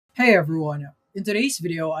Hey everyone, in today's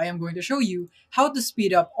video I am going to show you how to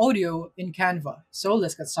speed up audio in Canva. So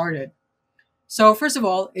let's get started. So first of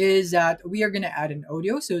all is that we are going to add an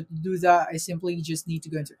audio. So to do that I simply just need to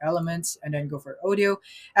go into elements and then go for audio,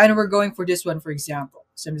 and we're going for this one for example.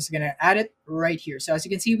 So I'm just going to add it right here. So as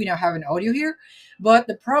you can see we now have an audio here, but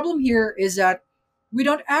the problem here is that we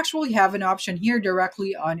don't actually have an option here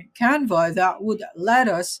directly on Canva that would let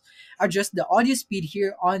us adjust the audio speed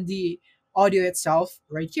here on the audio itself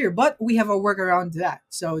right here, but we have a workaround to that.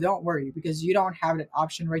 So don't worry because you don't have that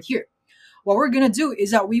option right here. What we're gonna do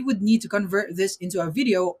is that we would need to convert this into a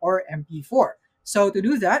video or MP4. So to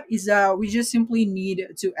do that is that we just simply need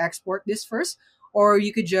to export this first, or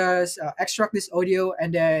you could just extract this audio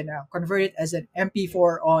and then convert it as an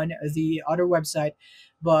MP4 on the other website.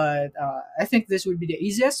 But I think this would be the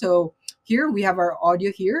easiest. So here we have our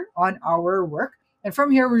audio here on our work. And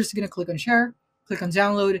from here, we're just gonna click on share, click on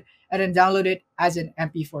download, and then download it as an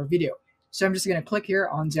MP4 video. So I'm just gonna click here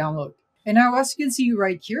on download. And now as you can see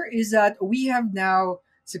right here is that we have now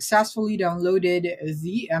successfully downloaded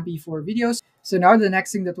the MP4 videos. So now the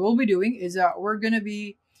next thing that we'll be doing is that we're going to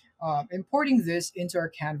be importing this into our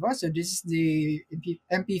Canva. So this is the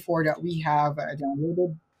MP4 that we have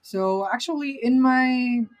downloaded. So actually in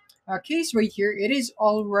my case right here, it is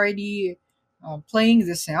already playing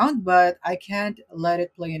the sound, but I can't let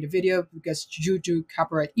it play in the video because due to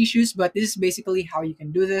copyright issues. But this is basically how you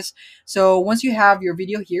can do this. So once you have your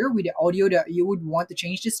video here with the audio that you would want to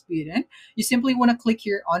change the speed in, you simply want to click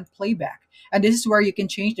here on playback. And this is where you can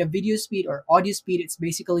change the video speed or audio speed. It's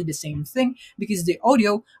basically the same thing because the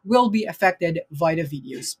audio will be affected by the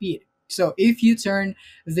video speed. So if you turn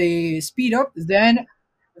the speed up, then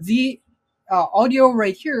the audio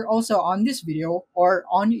right here also on this video or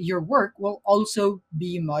on your work will also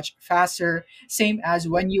be much faster, same as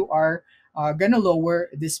when you are gonna lower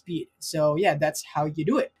the speed. So yeah, that's how you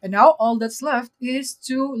do it. And now all that's left is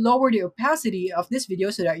to lower the opacity of this video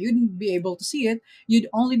so that you'd be able to see it. You'd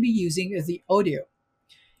only be using the audio.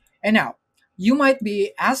 And now you might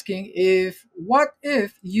be asking, if what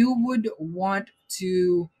if you would want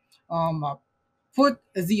to um, put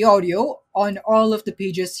the audio on all of the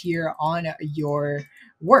pages here on your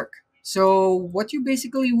work. So what you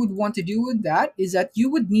basically would want to do with that is that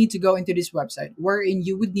you would need to go into this website wherein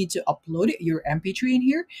you would need to upload your MP3 in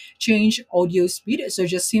here, change audio speed. So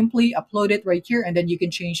just simply upload it right here and then you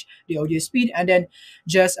can change the audio speed and then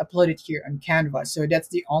just upload it here on Canva. So that's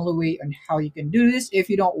the only way on how you can do this if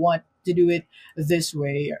you don't want to do it this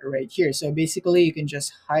way right here. So basically you can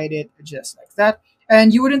just hide it just like that.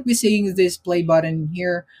 And you wouldn't be seeing this play button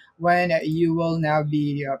here when you will now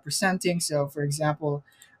be presenting. So for example,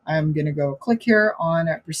 I'm going to go click here on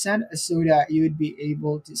present so that you would be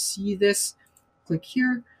able to see this. Click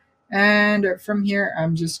here. And from here,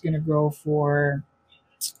 I'm just going to go for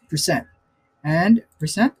present and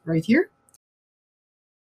present right here.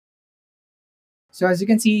 So as you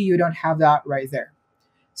can see, you don't have that right there.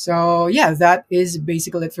 So yeah, that is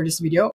basically it for this video.